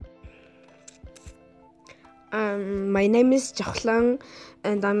My name is Jiaolang,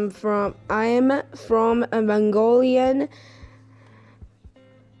 and I'm from Mongolian.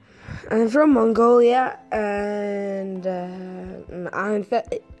 I'm from Mongolia, and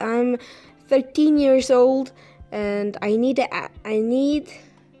I'm 13 years old, and I need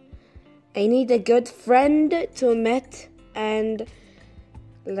a good friend to meet, and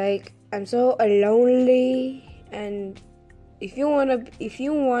I'm so lonely. And if you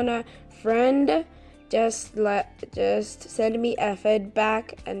want a friend, just send me a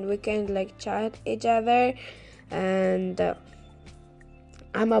feedback, and we can chat each other. And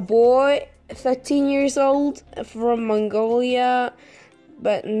I'm a boy, 13 years old, from Mongolia,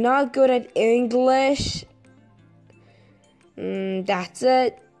 but not good at English. That's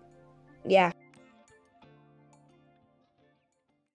it. Yeah.